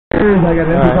volunteers. I got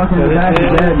an empty bucket in the back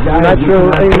again. Nitro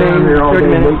Amain here all day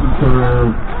waiting for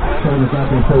someone that's not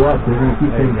going to show up. They're going to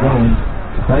keep things going.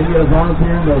 So I can get a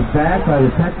volunteer in the back by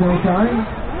the techno sign.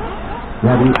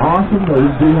 That'd be awesome, but we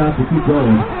do have to keep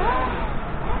going.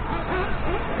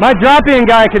 My drop-in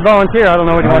guy could volunteer. I don't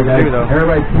know what he wants to do, though.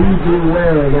 Everybody, please be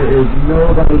aware there is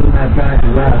nobody in that back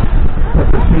left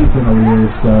except for Jason over here.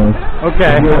 So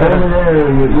okay. If you're over there,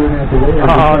 you're going to have to wait.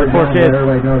 Oh, the poor kid. Let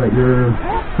everybody know that you're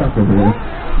stuck over there.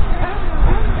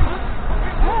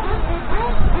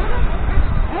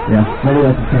 Yeah, nobody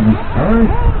else is coming. All right.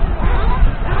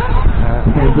 We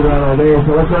can't sit around all day,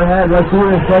 so let's go ahead. Let's do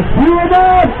this. Let's cue it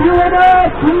up! Cue it up!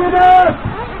 Cue it up!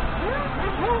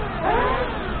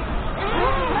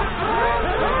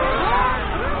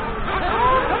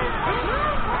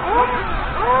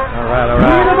 All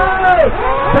right.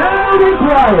 Sound and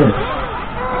quiet.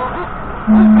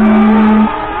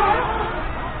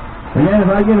 Again, if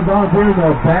I get a volunteer in the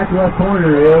back left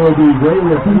corner, it will be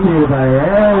greatly appreciated by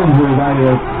everybody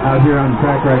out here on the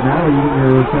track right now, even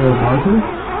your fellow marchers.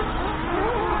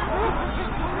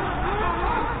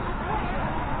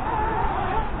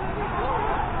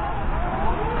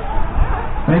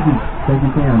 Thank you. Thank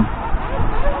you, Cam.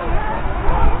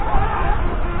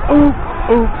 Oh.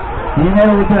 You head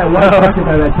over to that white bucket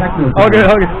by that techno. Okay.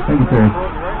 Thank you, sir.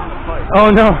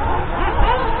 Oh, no.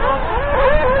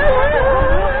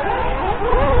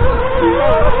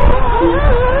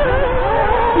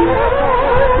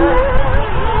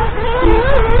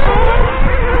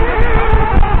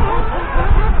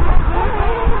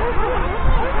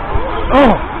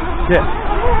 Oh, shit.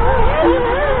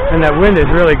 And that wind is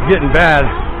really getting bad.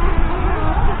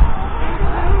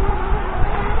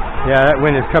 Yeah, that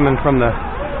wind is coming from the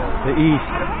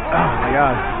east. Oh my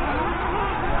God.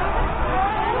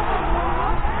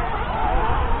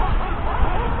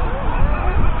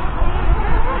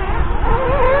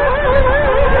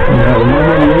 Yeah,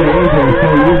 remember the 8 is so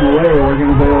years away, we're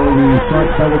going to go over the front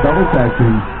double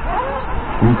section.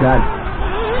 We've got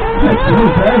two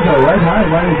pairs though, right high,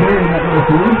 right in here in that little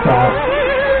saloon spot.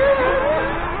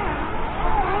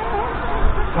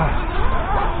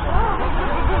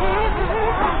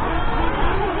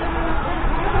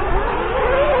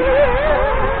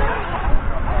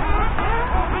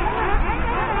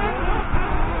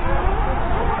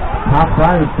 Top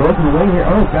 5 is broken away here.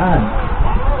 Oh, God.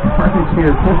 Marcus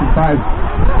here, pushing 5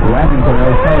 wagons for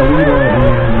El Salvador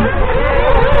and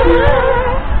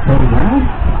Tony Brown.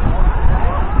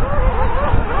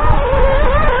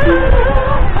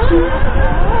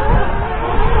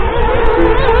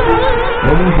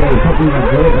 What is a couple of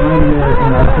great run here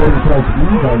in our 40-plus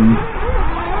E-Buggy.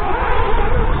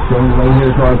 Going away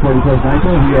here to our 40-plus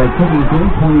Nitro. We are cooking soon,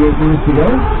 28 minutes to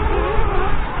go.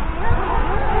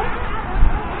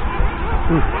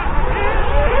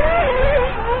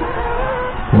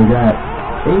 We got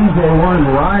AJ1,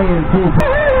 Ryan 2.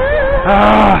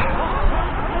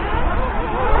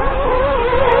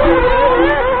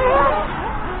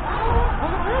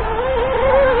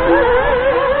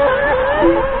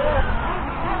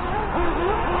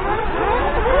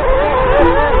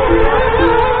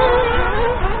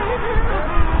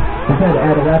 I said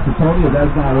added that to Tony, but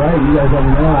that's not right. You guys let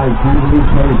me know. I do believe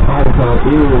Tony's protocol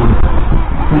is.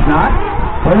 He's not?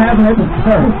 What happened at the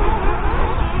start?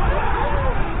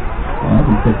 I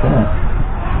can fix that.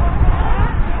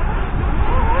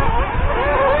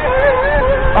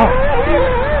 Oh.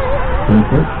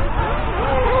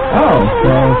 Oh,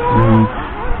 so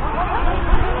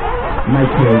my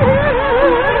kid.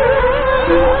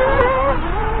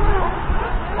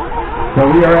 So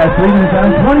we are at 3 minutes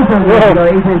down, 24 minutes ago.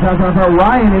 AJ comes on for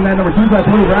Ryan in that number 2 by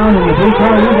 20 Brown in the blue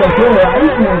corner. We go forward.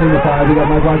 Iceman in the 5. We got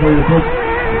Mike Walker in the 6.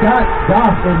 Scott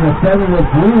Goff in the 7 with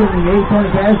Blue in the 8. Tony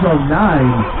Castro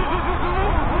 9.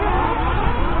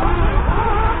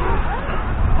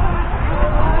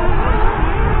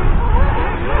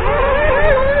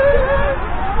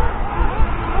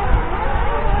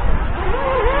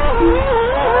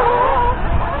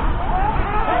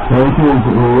 So this is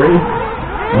race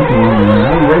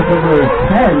number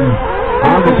 10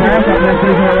 on the track. Up next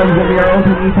is our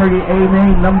open E30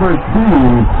 Amain number 2.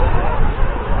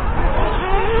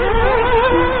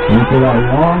 We've got a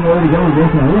long way to go in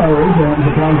this one. We're already having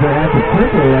the problems right after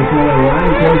quickly. That's why the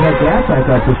line goes that gas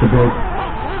back up just a bit.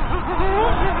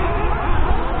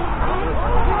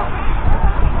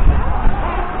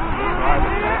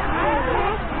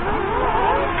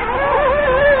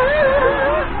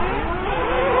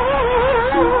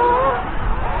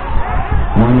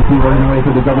 Running away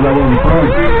for the double in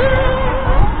front.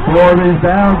 4 minutes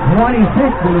down,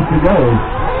 26 minutes to go.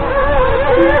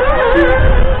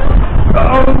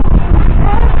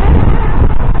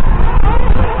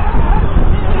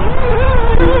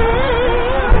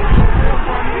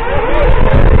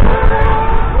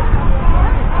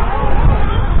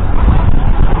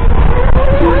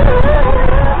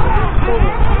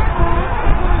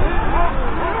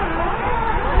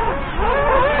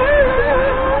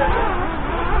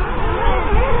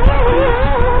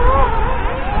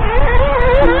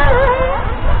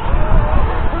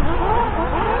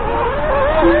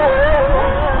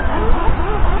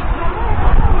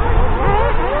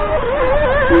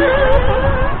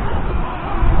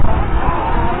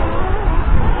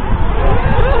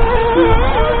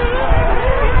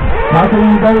 Scott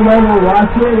in the double-double.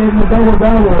 Watch it in the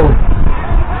double-double.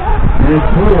 And it's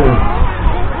clear.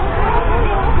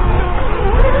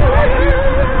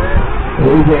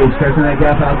 AJ stretching that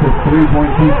gap out to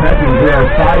 3.2 seconds. We are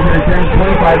 5 minutes in,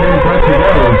 25 minutes left to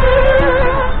go.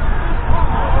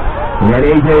 We got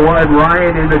AJ 1,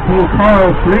 Ryan in the 2,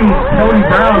 Carl 3, Tony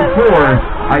Brown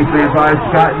 4, Iceman 5,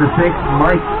 Scott in the 6,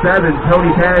 Mike 7,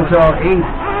 Tony Tanishall 8,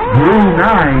 Drew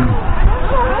 9.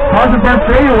 Caution for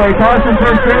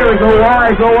straightaway, go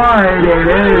wide, and it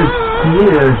is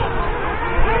clear.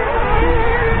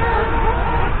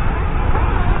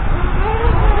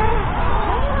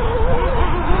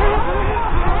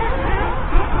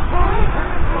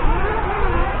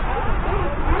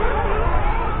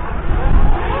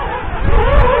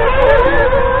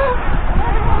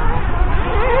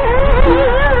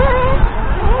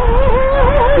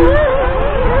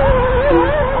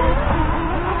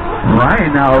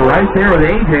 Now right there with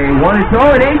AJ, one and two,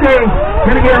 and AJ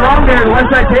gonna get along there, the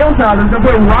left side tail top. It's gonna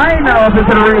put Ryan now up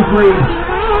into the race lead.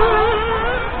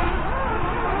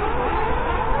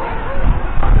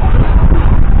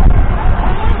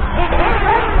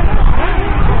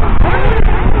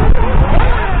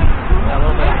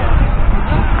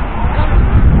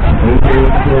 AJ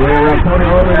looking to the way around. Tony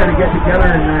Over gonna get together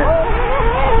in that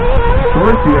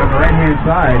short seat on the right hand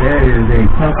side. That is a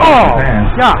tough pass.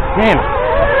 God damn it.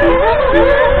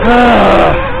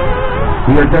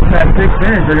 We are just past 6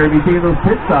 minutes. They're going to be taking those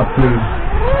pit stops soon.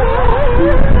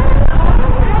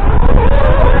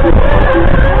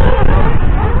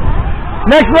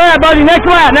 Next lap, buddy. Next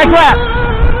lap.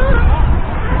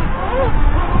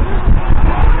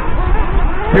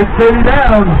 6:30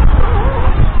 down.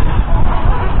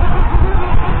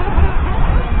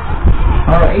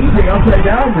 Oh, AJ upside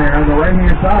down there on the right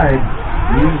hand side.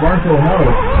 Needing Marshall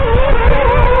help.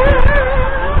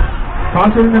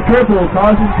 Caution the triple.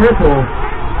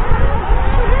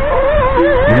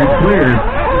 And it's clear.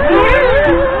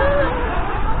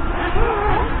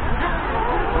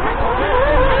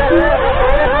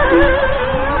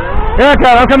 Here I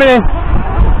come, I'm coming in.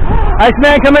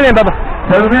 Iceman coming in, Bubba.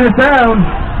 7 minutes down.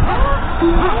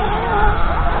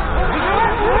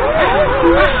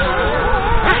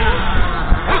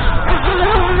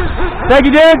 Thank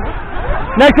you, dude.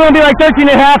 Next one will be like 13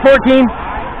 and a half, 14.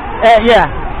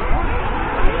 Yeah.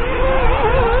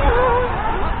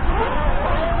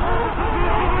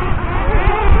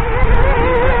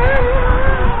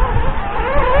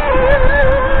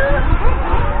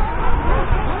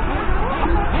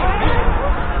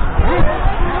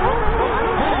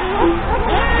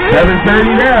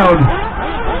 $7.30 down.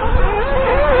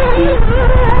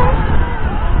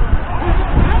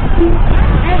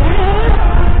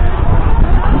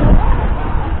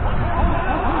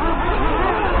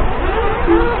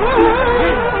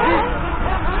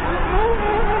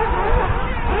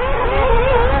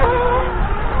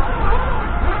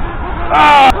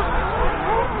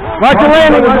 Watch the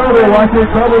landing. Watch it,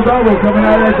 double, coming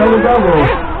out of that double.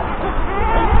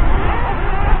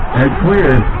 That's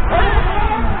clear.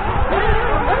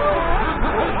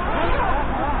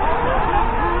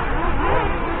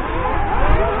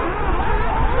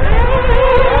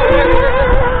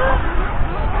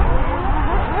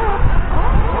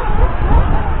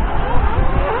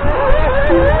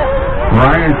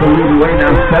 Ryan's the lead away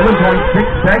now, 7.6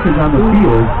 seconds on the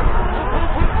field.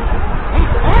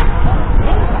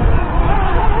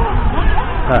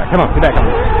 All right, come on, get back on.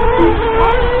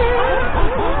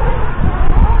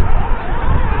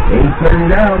 8:30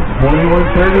 down,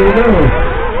 21:30 to go.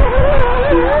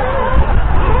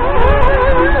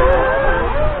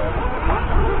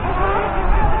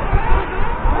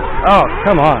 Oh,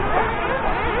 come on.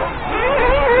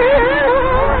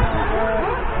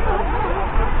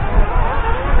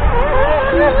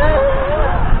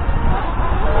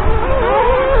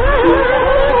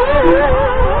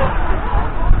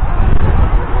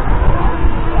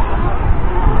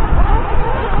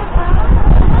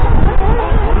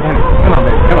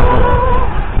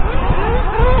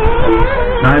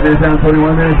 Down,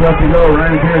 21 minutes left to go.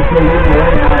 Ryan Pierce still leading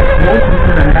away by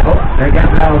 14.5. They got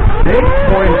now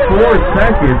 6.4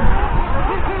 seconds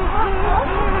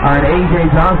on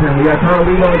AJ Johnson. We got Carl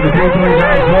Lego in the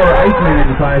 3.94, Iceman in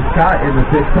the 5, Scott in the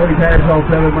 6, Tony Tattersall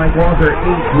 7, Mike Walker 8,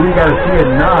 Lee Garcia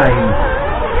 9.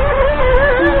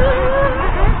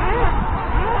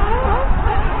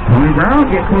 Tony Brown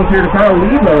get closer to Carl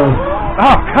Lego.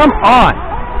 Oh, come on.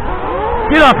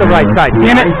 Get off the right side,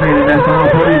 damn it. In that final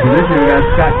podium position, we got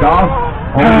Scott Goff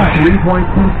only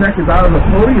 3.2 seconds out of the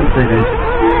podium finish.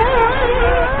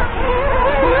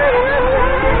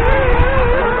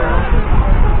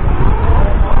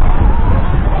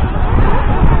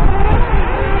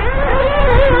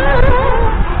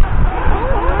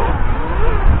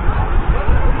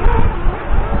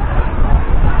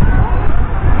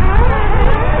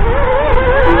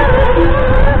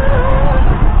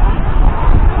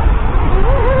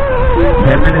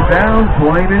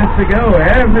 to go.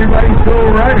 Everybody's still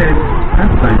running.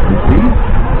 That's nice to see.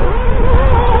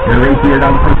 The race here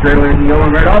down the front straightaway in the yellow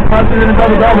and red. All positive and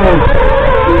double doubles.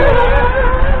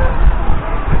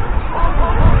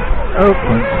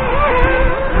 Okay.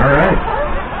 All right.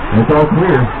 It's all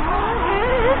clear.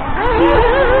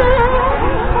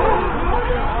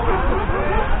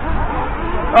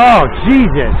 Oh,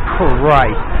 Jesus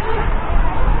Christ.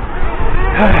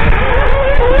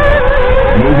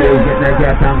 AJ is getting that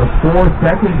gap down to 4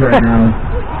 seconds right now.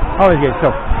 Always get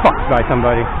so fucked by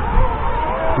somebody.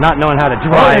 Not knowing how to Oh,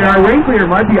 drive. and our race leader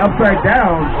might be upside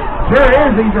down. Sure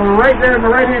is. He's right there on the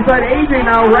right-hand side. AJ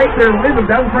now right there with him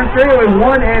down the front straightaway,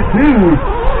 1 and 2.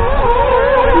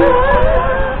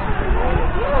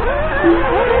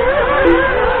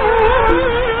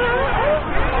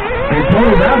 And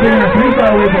Tony bouncing in a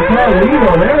 3-star with the car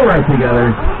Leo. They're right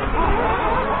together.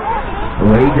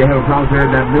 Well, AJ have a problem there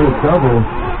in that middle double.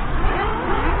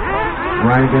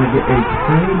 Ryan going to get a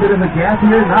tiny bit of a gap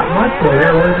here. Not much though.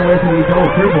 They're running away from the double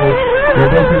triple.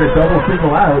 They're both going to double single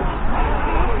out.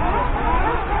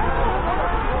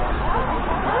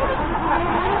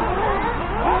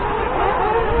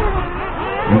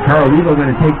 And Carl Levo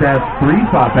going to take that 3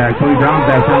 spot back. Tony Brown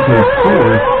back down to a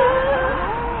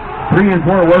 4. 3 and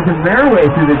 4 working their way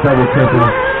through the double triple.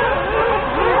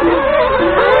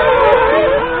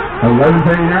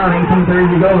 11:30 now, 18:30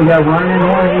 to go. We got Ryan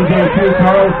 1, AJ 2,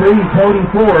 Carl 3, Cody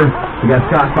 4. We got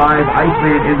Scott 5,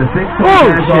 Iceman in the 6,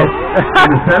 Tony Sandoval in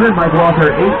the 7, Mike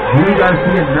Walker 8, Julie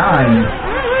Garcia 9.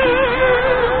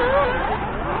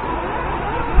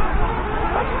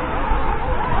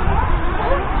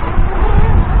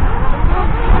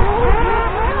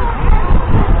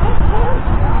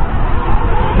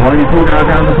 Now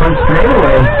down the front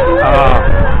straightaway.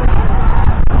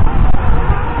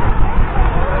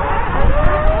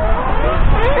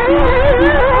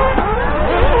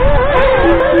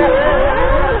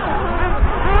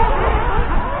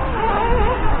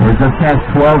 We're just past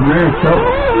 12 minutes, so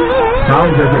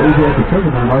sounds like AJ at the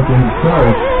trigger man marking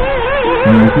himself.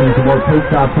 And we're seeing some more pit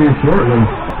stops here shortly.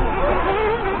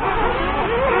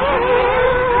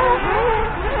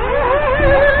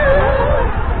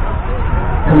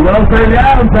 Well, third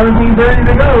down, 17:30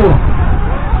 to go.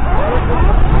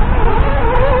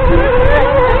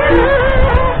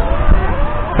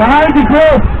 Behind you,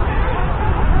 Chris.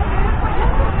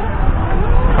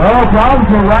 Oh, problems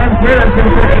for Ryan Kerr. That's going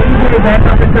to put AJ back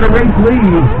up into the race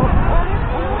lead.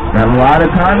 Got a lot of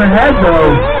time ahead,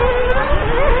 though.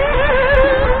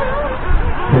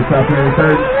 Picks up here in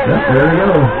third. Yep, there we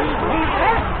go.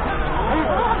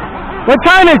 What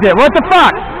time is it? What the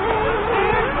fuck?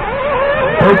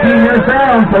 13 minutes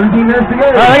down, 17 minutes to go.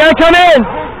 I gotta come in.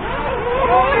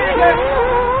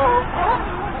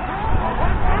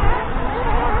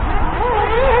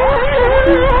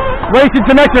 Wasted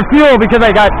some extra fuel because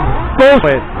I got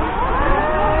bullshit.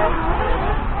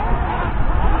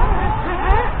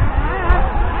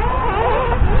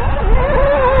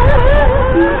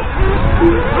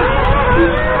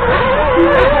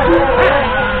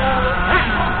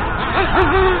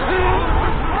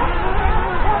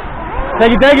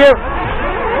 Thank you, thank you.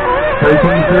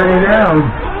 13:30 down.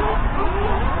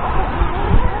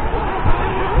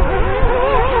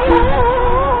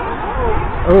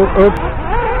 Oh, oops.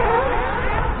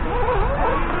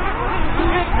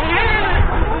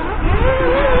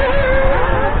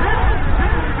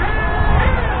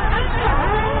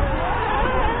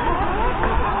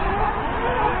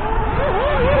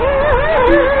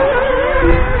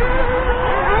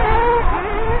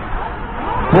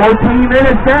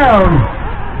 Minutes down.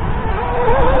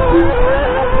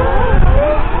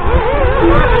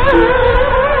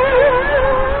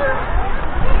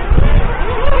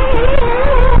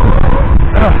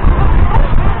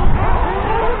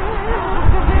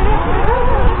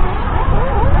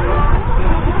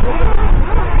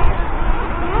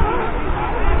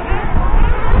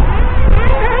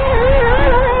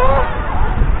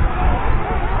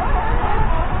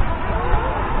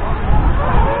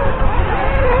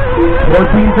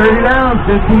 $14.30 down,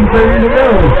 $15.30 to go.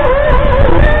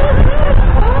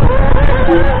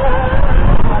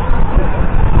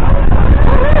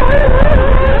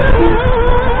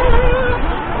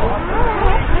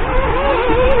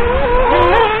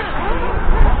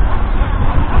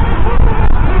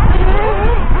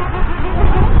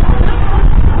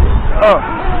 Oh.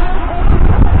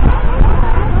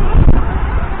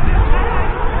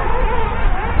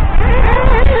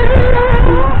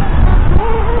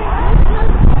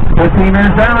 15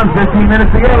 minutes down, 15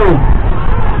 minutes to go.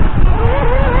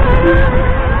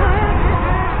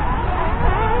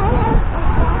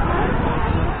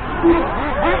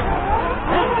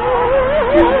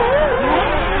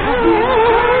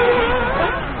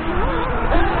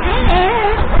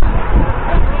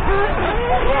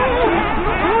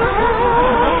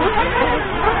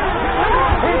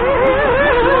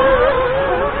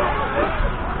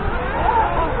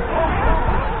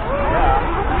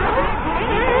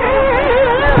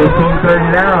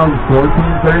 15:30 down,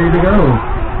 14:30 to go.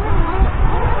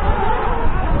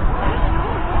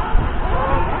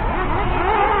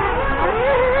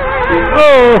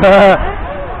 Oh,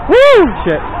 woo,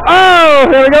 shit. Oh,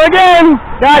 here we go again.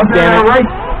 God damn it. Right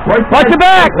Watch your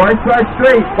back. Right side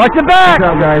straight. Watch your back. Good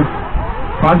job, guys.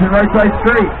 Watch your right side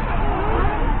straight.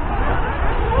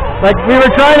 Like we were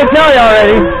trying to tell you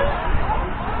already.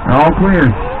 All clear.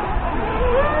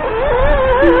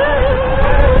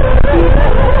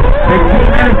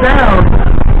 16 minutes down.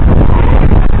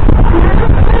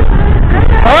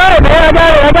 All right, man.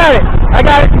 I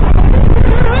got it.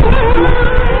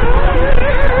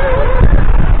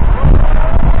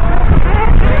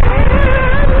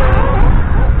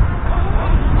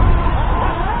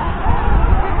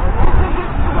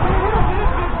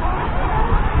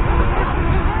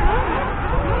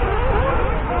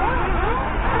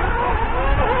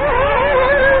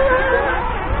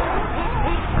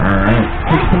 Alright,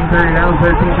 16:30 down,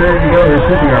 13:30 to go. This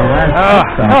should be our last stop.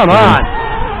 Come on.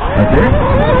 That's it?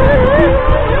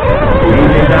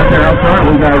 AJ's out there out front.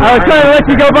 We got I was trying to let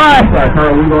you go by.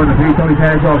 Carl, we go in the 3. Tony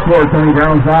Panshaw 4. Tony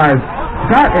Brown 5.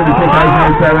 Scott in the 6.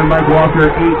 Iceman 7. Mike Walker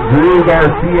 8. Drew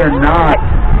Garcia 9.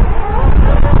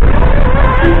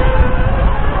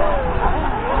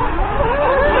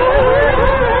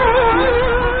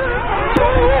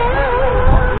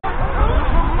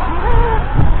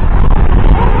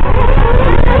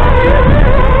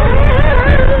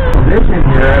 Position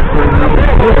here as for number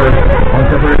 4. All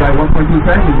separated by 1.2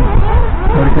 seconds.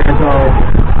 Tony Panshaw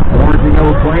orange and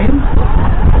yellow flames.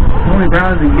 Tony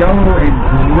Brown is the yellow and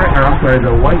gray, or I'm sorry,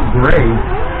 the white gray.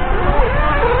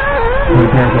 Tony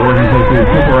Panshaw working through the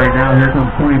triple right now. Here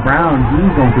comes Tony Brown.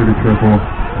 He's going through the triple.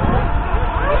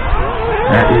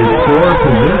 That is 4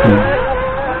 positions.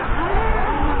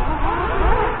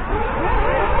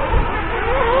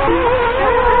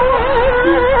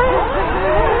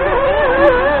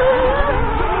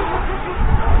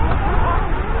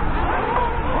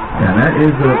 And that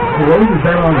is the closest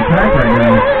battle on the track right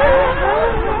now.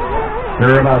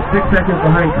 They're about 6 seconds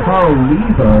behind Carl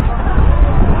Leva.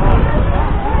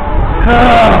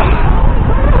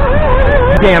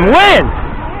 Damn win!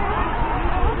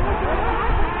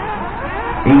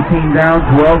 18 down,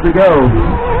 12 to go.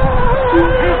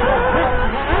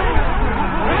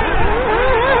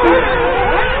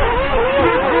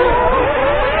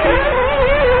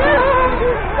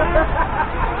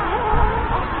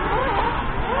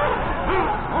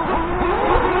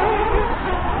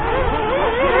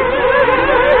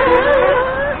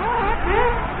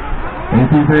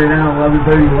 Now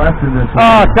 11:30 left in this one.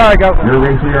 Oh, sorry, go. You're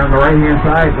racing on the right-hand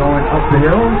side, going up the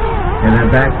hill, and then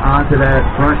back onto that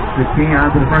front 16,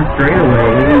 onto the front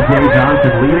straightaway. A.J.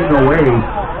 Johnson leading the way.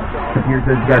 Computer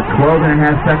says he's got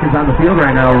 12.5 seconds on the field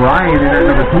right now. Ryan in that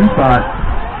number 2 spot.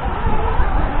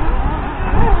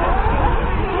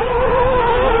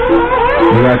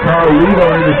 We got Carl Levo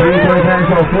in the 3, Tony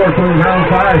Panshaw 4, Tony Brown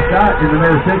 5, Scott in the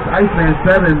number 6, Iceman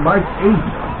 7, Mike 8,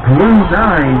 Blue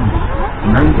 9.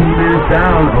 19 minutes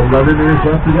down, 11 minutes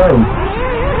left to go.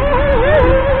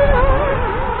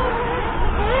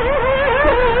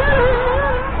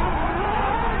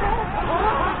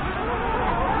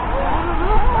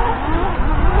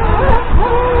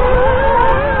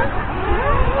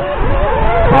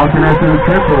 Caution after the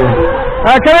triple.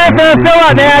 Come here, Phil. Fill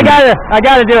up, man. I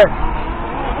gotta do it.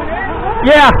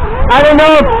 Yeah, I don't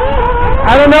know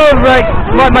if like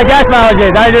what my gas mileage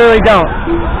is. I really don't.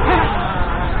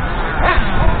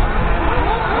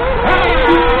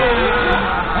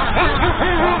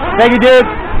 Thank you, dude.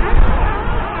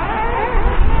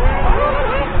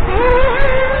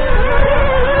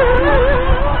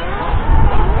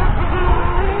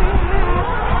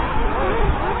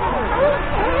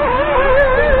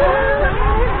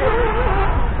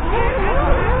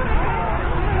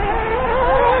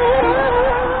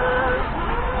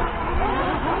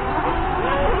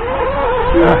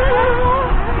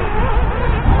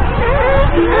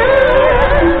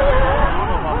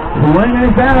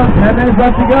 Minutes down, 10 minutes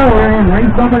left to go. We're in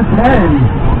race number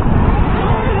 10.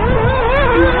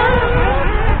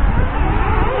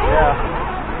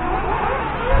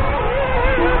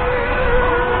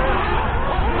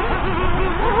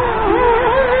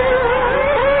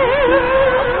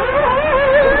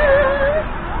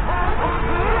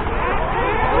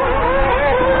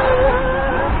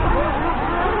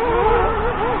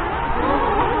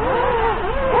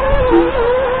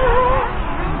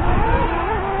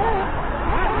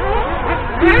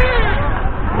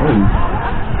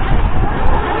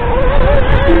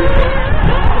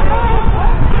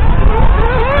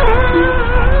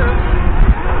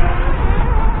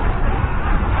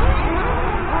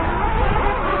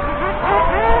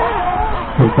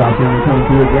 Takes off the only coming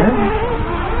through again.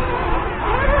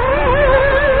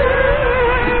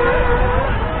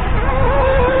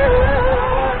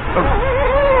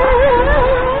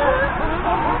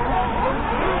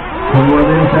 One more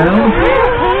minute down.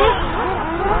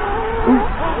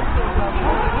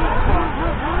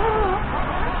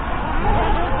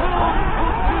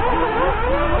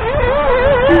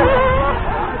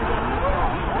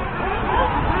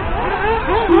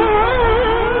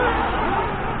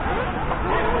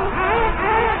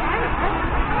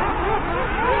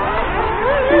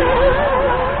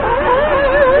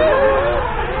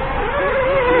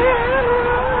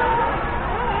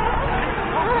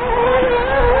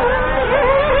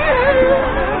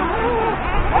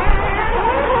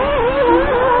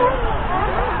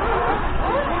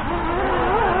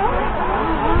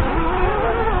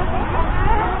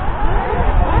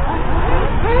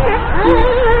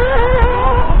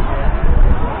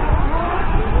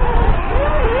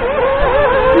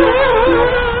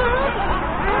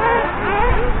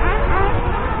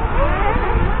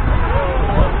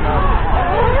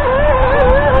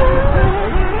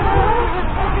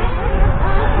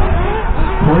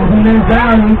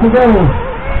 Down, need to go.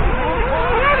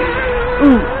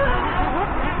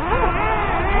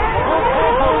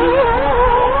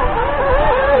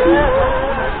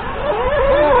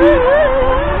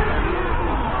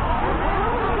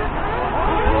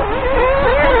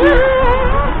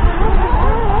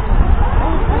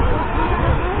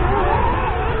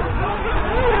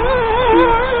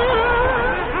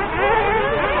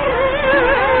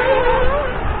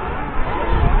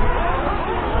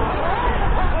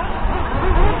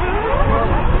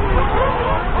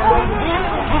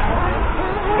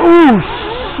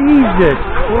 Jesus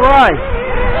Christ!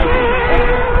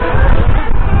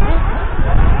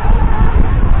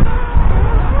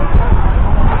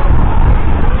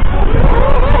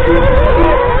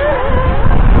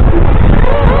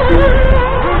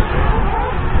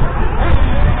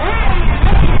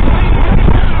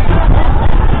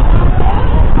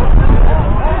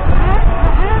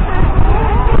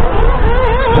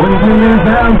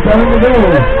 Down, 7 to go.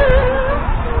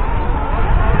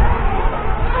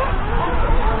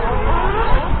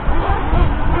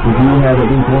 We do have at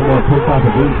least one more push off the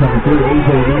blue coming through. AJ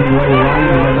leading the way line,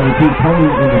 and then number 2 Tony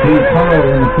in the blue, Carl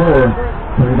in the 4.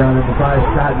 Coming down number 5,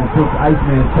 Scott in the 6,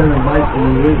 Iceman, 7, Mike in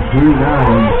the 8, Drew 9.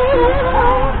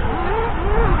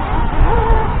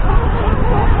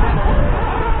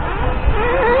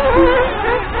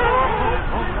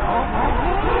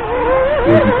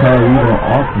 There's the car leader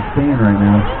off the stand right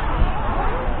now.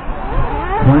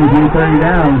 23-30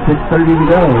 down, 6:30 to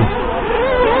go.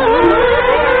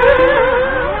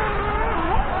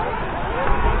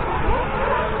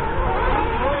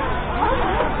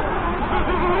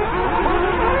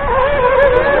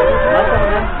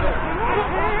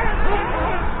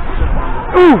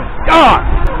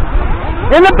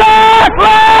 In the back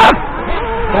left!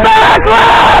 Back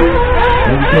left!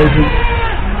 Education.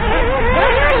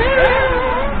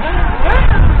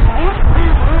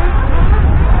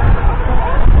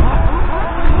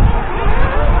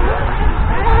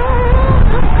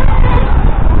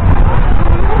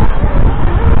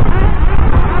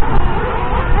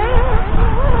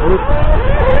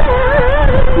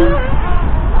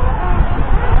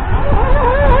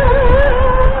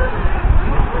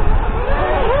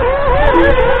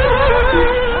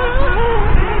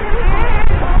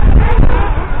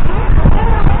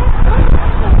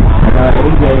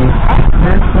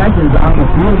 On the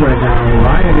field right now,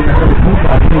 Ryan in the number 2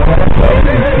 spot, he's got a play in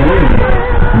the 3.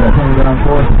 Coming down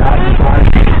 4, Scott in the 5,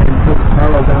 and 6,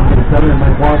 Carlo down to the 7, and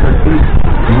Mike Walker 8,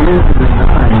 Lewis to the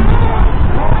 9.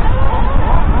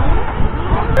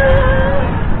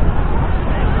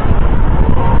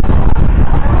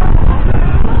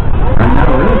 And now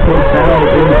a really close battle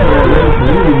into the race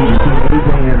leading between AJ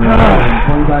and Ryan.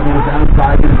 25 minutes down,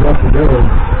 5 minutes left to go.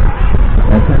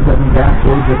 That 10-second gap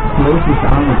was the closest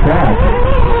on the track.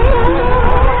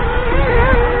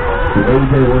 The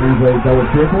AJ orders a double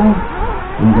triple.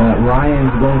 We got Ryan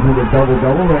going through the double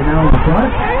right now in the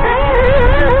front.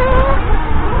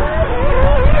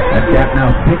 That gap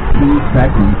now 16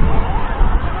 seconds.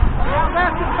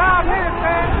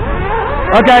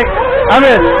 Okay, I'm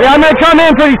in. Yeah, I'm gonna come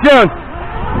in pretty soon.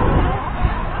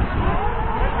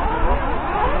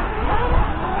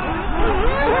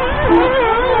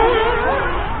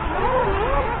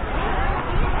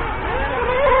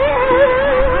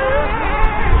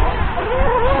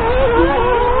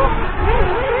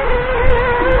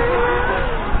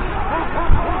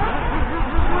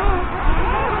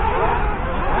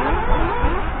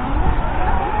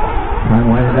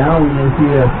 We may see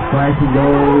a flash and go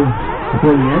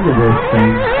before the end of this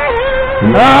thing.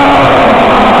 Ah!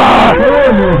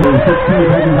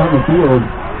 16 seconds on the field.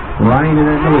 Ryan in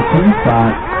that number 2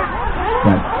 spot.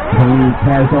 Got Tony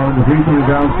Taz on the 3 to the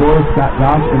ground 4. Scott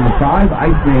Goff in the 5.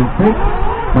 Iceman 6.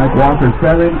 Mike Walker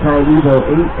 7. Carl Evo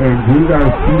 8. And Drew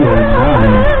Garcia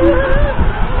 9.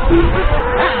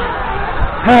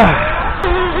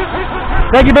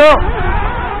 Thank you, Bill.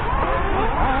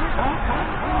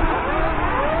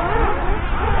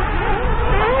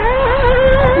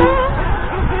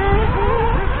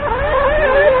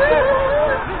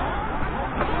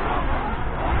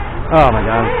 Oh my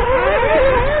God.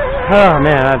 Oh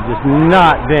man, I've just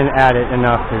not been at it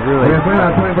enough to really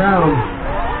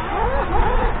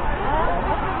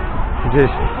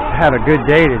just have a good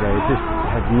day today. It just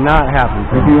has not happened.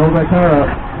 If you hold that car up.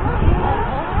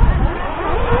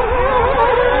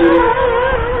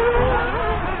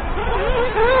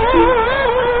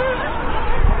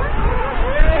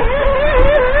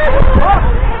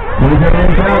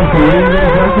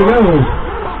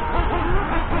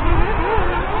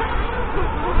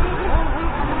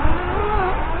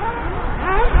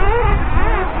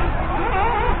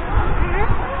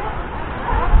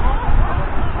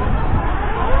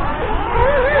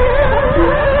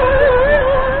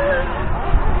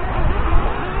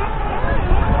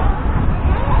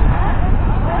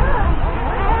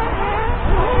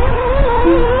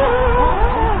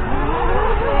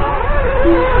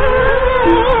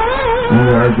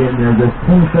 Getting there, just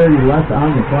 2:30 left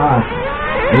on the clock.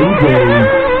 AJ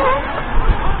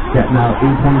getting out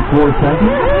 8.4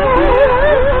 seconds.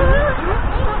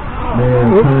 May have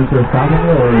turned to a stopping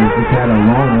or just had a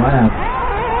long lap.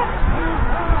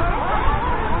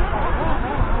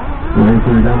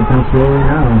 Racing down the front slowly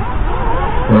now.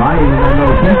 Ryan in that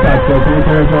little 10 spot, so Tony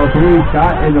Carousel 3,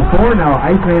 Scott in the 4 now,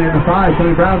 Iceman in the 5,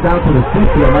 Tony Brown down to the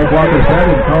 6, Mike Walker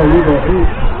 7, Carl Evo 8,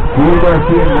 Drew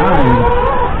Garcia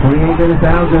 9. 28 minutes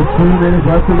down, just 2 minutes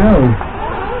left to go.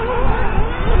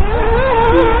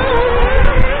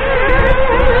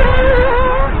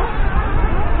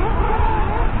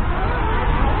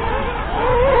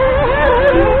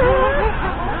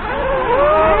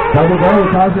 Double-double,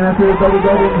 caution after the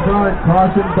double-double in front.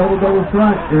 Caution, double-double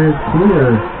front is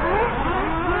clear.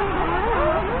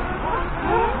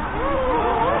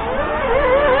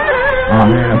 Oh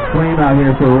man, a flame out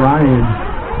here for Ryan.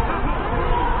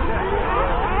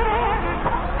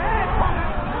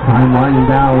 Time winding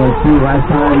down, let's see, last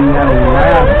time he had a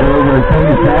lap over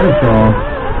Tony Tattersall.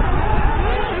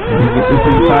 If he gets this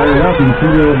thing fired up, he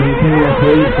should have maintained that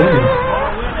pace finish.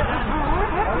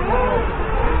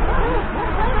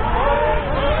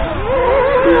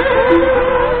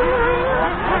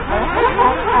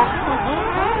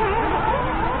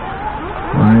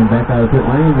 Ryan back out of pit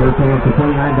lane, we're coming up to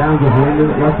 29 down, just 1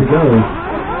 minute left to go.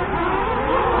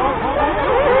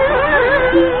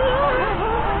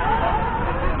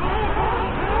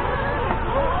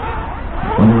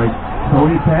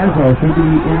 Tony Tazzo should be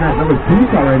in that number 2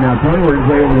 spot right now. Tony, we're going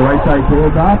to play over the right side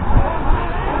tabletop.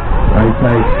 Right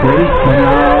side straight, coming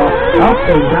out, up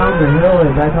and down the hill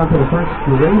and back onto the front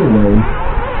straightaway.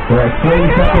 So that's 20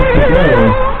 seconds to go.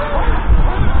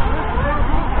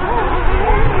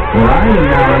 Ryan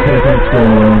now onto the front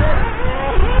straightaway.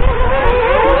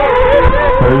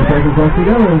 30 seconds left to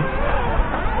go.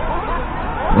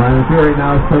 Ryan here right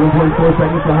now is 7.4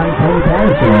 seconds behind Tony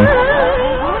Tazzo.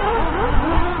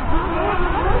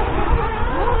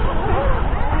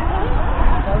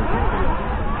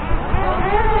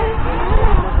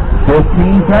 15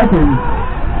 seconds.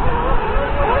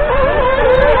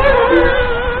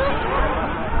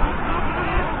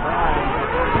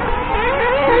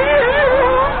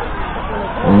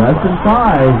 Less than 5.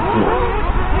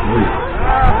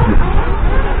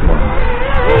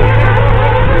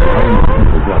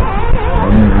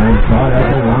 I saw that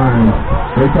line.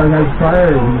 First time has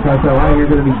fired. When you touch that line, you're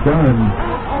going to be done.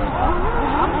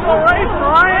 Race,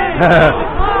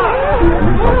 Ryan!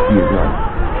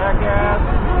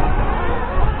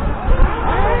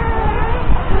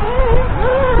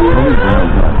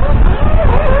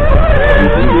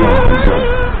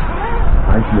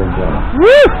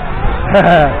 Woo!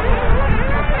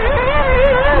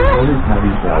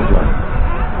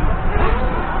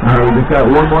 Alright, we just got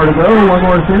 1 more to go, 1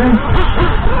 more to finish.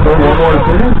 So 1 more to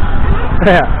finish.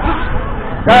 Yeah.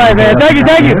 Alright, man, thank you.